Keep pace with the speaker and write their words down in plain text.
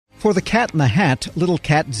For the Cat in the Hat, little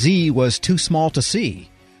Cat Z was too small to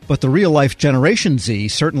see. But the real-life Generation Z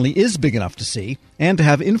certainly is big enough to see and to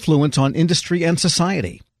have influence on industry and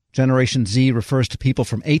society. Generation Z refers to people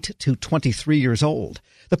from 8 to 23 years old.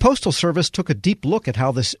 The Postal Service took a deep look at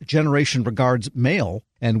how this generation regards mail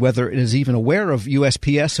and whether it is even aware of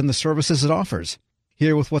USPS and the services it offers.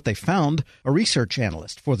 Here with what they found, a research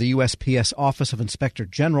analyst for the USPS Office of Inspector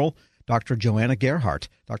General, Dr. Joanna Gerhardt.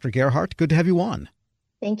 Dr. Gerhardt, good to have you on.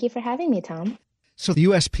 Thank you for having me, Tom. So the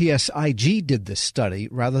USPS IG did this study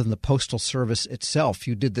rather than the Postal Service itself.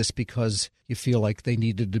 You did this because you feel like they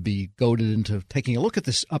needed to be goaded into taking a look at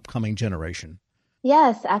this upcoming generation.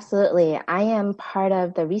 Yes, absolutely. I am part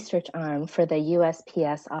of the research arm for the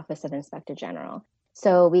USPS Office of Inspector General.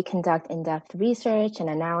 So we conduct in-depth research and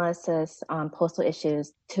analysis on postal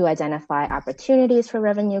issues to identify opportunities for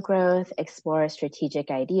revenue growth, explore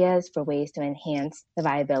strategic ideas for ways to enhance the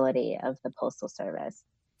viability of the Postal Service.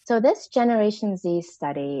 So this Generation Z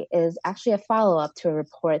study is actually a follow-up to a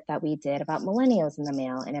report that we did about millennials in the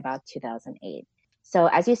mail in about 2008. So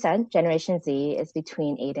as you said, Generation Z is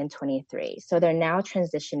between 8 and 23. So they're now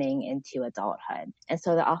transitioning into adulthood. And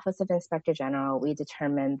so the Office of Inspector General, we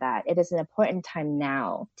determined that it is an important time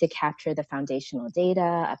now to capture the foundational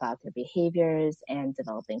data about their behaviors and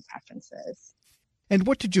developing preferences. And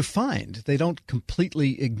what did you find? They don't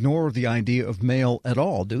completely ignore the idea of mail at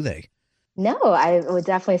all, do they? No, I would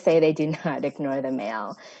definitely say they do not ignore the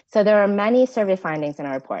mail. So there are many survey findings in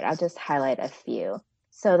our report. I'll just highlight a few.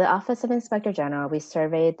 So the Office of Inspector General, we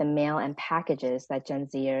surveyed the mail and packages that Gen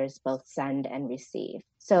Zers both send and receive.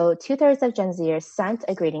 So 2/3 of Gen Zers sent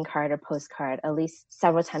a greeting card or postcard at least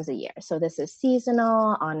several times a year. So this is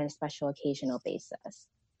seasonal on a special occasional basis.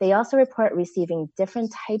 They also report receiving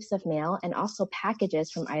different types of mail and also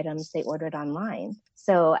packages from items they ordered online.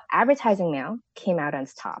 So advertising mail came out on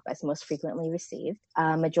top as most frequently received.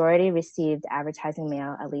 A majority received advertising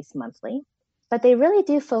mail at least monthly. But they really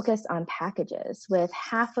do focus on packages, with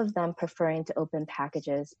half of them preferring to open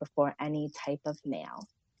packages before any type of mail.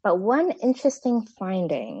 But one interesting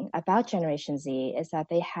finding about Generation Z is that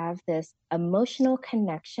they have this emotional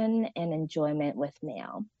connection and enjoyment with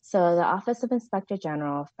mail. So the Office of Inspector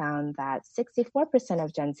General found that 64%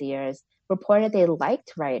 of Gen Zers reported they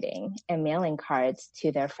liked writing and mailing cards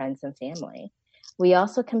to their friends and family. We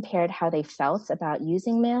also compared how they felt about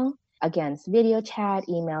using mail against video chat,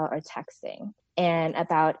 email, or texting. And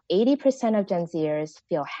about 80% of Gen Zers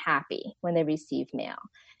feel happy when they receive mail.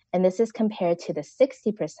 And this is compared to the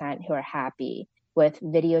 60% who are happy with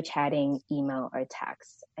video chatting, email, or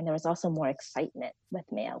text. And there was also more excitement with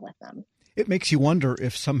mail with them. It makes you wonder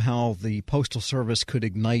if somehow the Postal Service could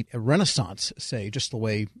ignite a renaissance, say, just the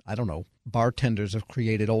way, I don't know, bartenders have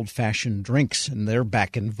created old-fashioned drinks and they're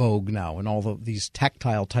back in vogue now and all these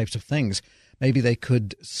tactile types of things. Maybe they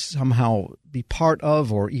could somehow be part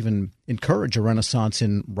of or even encourage a renaissance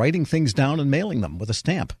in writing things down and mailing them with a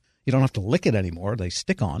stamp. You don't have to lick it anymore. They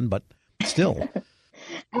stick on, but still.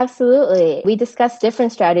 Absolutely. We discussed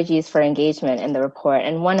different strategies for engagement in the report,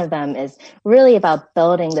 and one of them is really about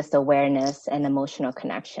building this awareness and emotional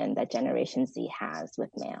connection that Generation Z has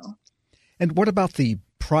with mail. And what about the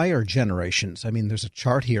prior generations? I mean, there's a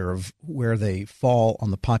chart here of where they fall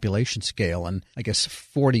on the population scale, and I guess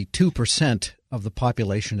 42% of the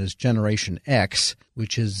population is Generation X,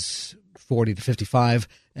 which is 40 to 55,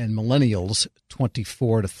 and millennials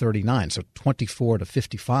 24 to 39. So 24 to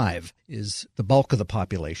 55 is the bulk of the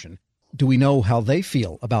population. Do we know how they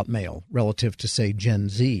feel about mail relative to, say, Gen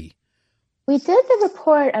Z? We did the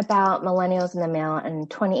report about millennials in the mail in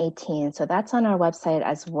 2018, so that's on our website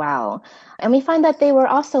as well. And we find that they were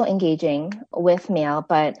also engaging with mail,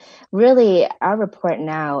 but really our report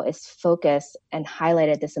now is focused and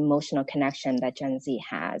highlighted this emotional connection that Gen Z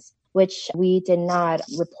has, which we did not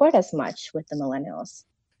report as much with the millennials.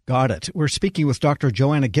 Got it. We're speaking with Dr.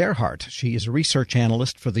 Joanna Gerhardt. She is a research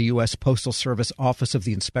analyst for the U.S. Postal Service Office of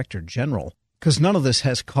the Inspector General. Because none of this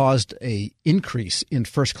has caused an increase in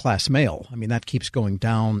first-class mail. I mean, that keeps going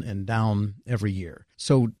down and down every year.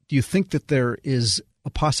 So do you think that there is a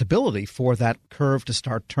possibility for that curve to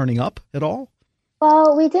start turning up at all?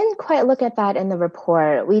 Well, we didn't quite look at that in the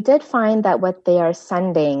report. We did find that what they are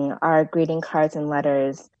sending are greeting cards and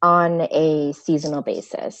letters on a seasonal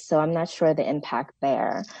basis. So I'm not sure the impact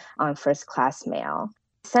there on first-class mail.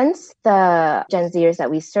 Since the Gen Zers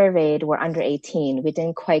that we surveyed were under 18, we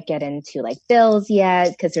didn't quite get into bills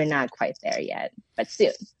yet because we're not quite there yet, but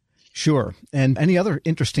soon. Sure. And any other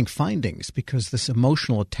interesting findings? Because this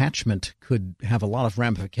emotional attachment could have a lot of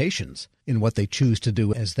ramifications in what they choose to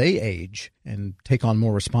do as they age and take on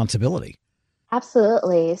more responsibility.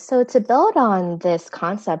 Absolutely. So to build on this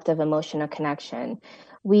concept of emotional connection,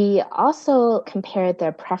 We also compared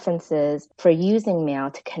their preferences for using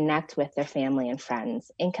mail to connect with their family and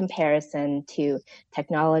friends in comparison to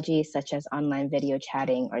technology such as online video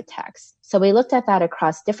chatting or text. So we looked at that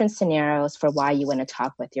across different scenarios for why you want to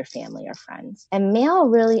talk with your family or friends. And mail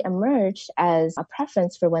really emerged as a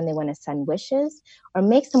preference for when they want to send wishes or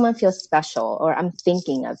make someone feel special or I'm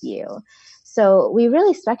thinking of you. So we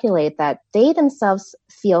really speculate that they themselves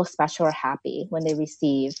feel special or happy when they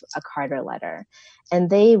receive a card or letter, and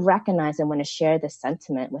they recognize and want to share this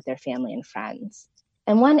sentiment with their family and friends.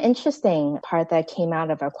 And one interesting part that came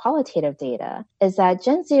out of our qualitative data is that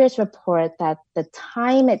Gen Zers report that the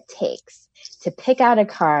time it takes to pick out a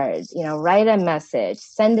card, write a message,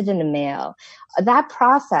 send it in the mail, that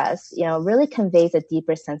process, really conveys a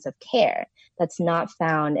deeper sense of care that's not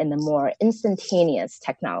found in the more instantaneous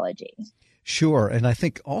technology. Sure. And I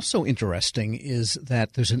think also interesting is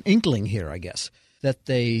that there's an inkling here, I guess, that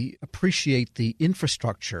they appreciate the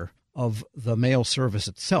infrastructure of the mail service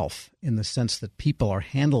itself in the sense that people are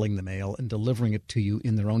handling the mail and delivering it to you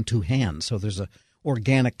in their own two hands. So there's an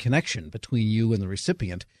organic connection between you and the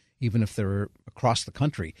recipient, even if they're across the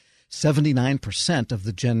country. 79% of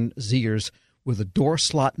the Gen Zers with a door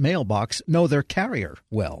slot mailbox know their carrier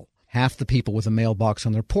well. Half the people with a mailbox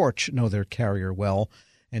on their porch know their carrier well.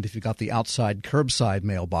 And if you've got the outside curbside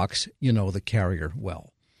mailbox, you know the carrier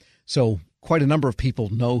well. So quite a number of people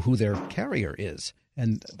know who their carrier is.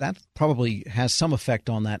 And that probably has some effect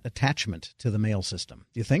on that attachment to the mail system.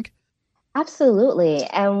 Do you think? Absolutely.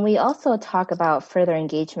 And we also talk about further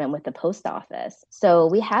engagement with the post office. So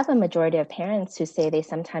we have a majority of parents who say they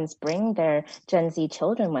sometimes bring their Gen Z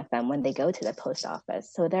children with them when they go to the post office.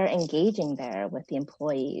 So they're engaging there with the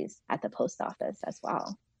employees at the post office as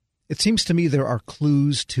well. It seems to me there are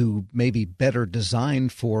clues to maybe better design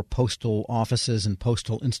for postal offices and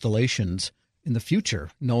postal installations in the future,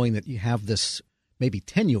 knowing that you have this maybe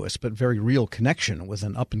tenuous but very real connection with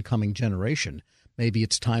an up-and-coming generation. Maybe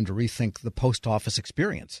it's time to rethink the post office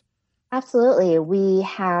experience. Absolutely. We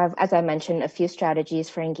have, as I mentioned, a few strategies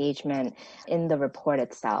for engagement in the report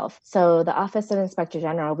itself. So the Office of Inspector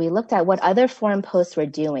General, we looked at what other foreign posts were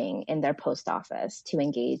doing in their post office to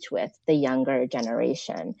engage with the younger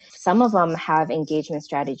generation. Some of them have engagement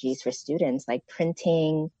strategies for students like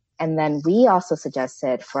printing. And then we also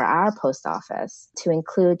suggested for our post office to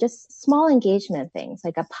include just small engagement things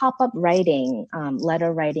like a pop-up writing,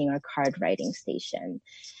 letter writing or card writing station,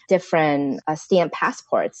 different stamp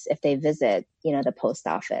passports if they visit, the post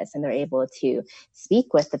office and they're able to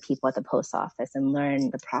speak with the people at the post office and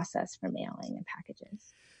learn the process for mailing and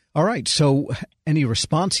packages. All right. So any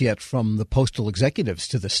response yet from the postal executives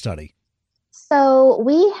to this study? So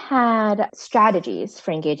we had strategies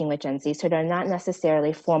for engaging with Gen Z. So they're not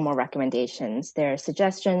necessarily formal recommendations. They're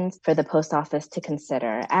suggestions for the post office to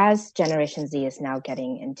consider as Generation Z is now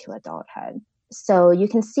getting into adulthood. So you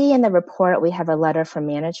can see in the report, we have a letter from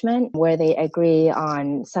management where they agree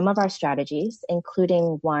on some of our strategies,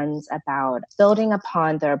 including ones about building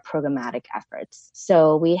upon their programmatic efforts.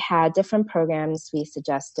 So we had different programs we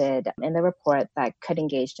suggested in the report that could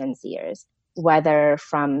engage Gen Zers, whether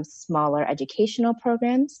from smaller educational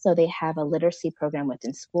programs. So they have a literacy program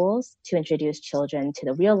within schools to introduce children to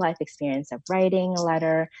the real life experience of writing a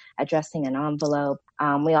letter, addressing an envelope.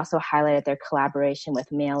 We also highlighted their collaboration with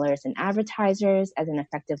mailers and advertisers as an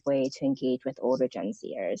effective way to engage with older Gen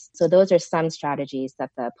Zers. So those are some strategies that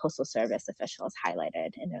the Postal Service officials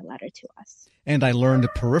highlighted in their letter to us. And I learned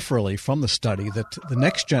peripherally from the study that the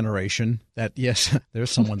next generation, that yes, there's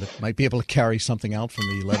someone that might be able to carry something out from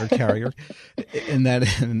the letter carrier,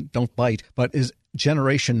 and don't bite, but is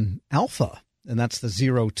Generation Alpha. And that's the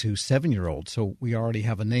 0 to 7-year-old. So we already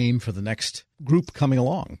have a name for the next group coming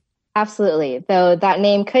along. Absolutely, though that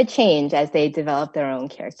name could change as they develop their own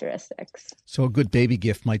characteristics. So a good baby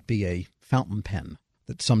gift might be a fountain pen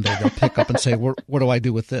that someday they'll pick up and say, what do I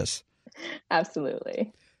do with this?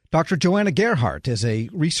 Absolutely. Dr. Joanna Gerhardt is a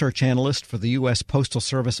research analyst for the U.S. Postal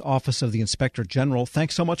Service Office of the Inspector General.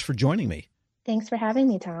 Thanks so much for joining me. Thanks for having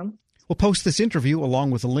me, Tom. We'll post this interview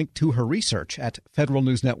along with a link to her research at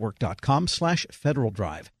federalnewsnetwork.com/Federal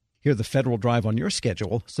Drive. Hear the Federal Drive on your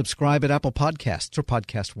schedule. Subscribe at Apple Podcasts or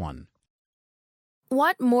Podcast One.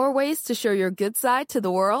 Want more ways to show your good side to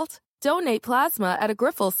the world? Donate plasma at a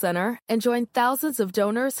Grifols Center and join thousands of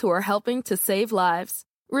donors who are helping to save lives.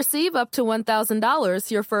 Receive up to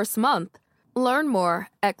 $1,000 your first month. Learn more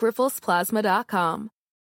at grifolsplasma.com.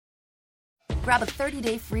 Grab a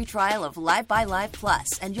 30-day free trial of Live by Live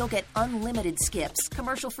Plus, and you'll get unlimited skips,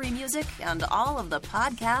 commercial-free music, and all of the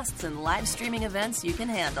podcasts and live streaming events you can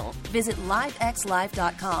handle. Visit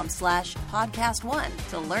livexlive.com/podcast1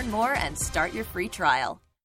 to learn more and start your free trial.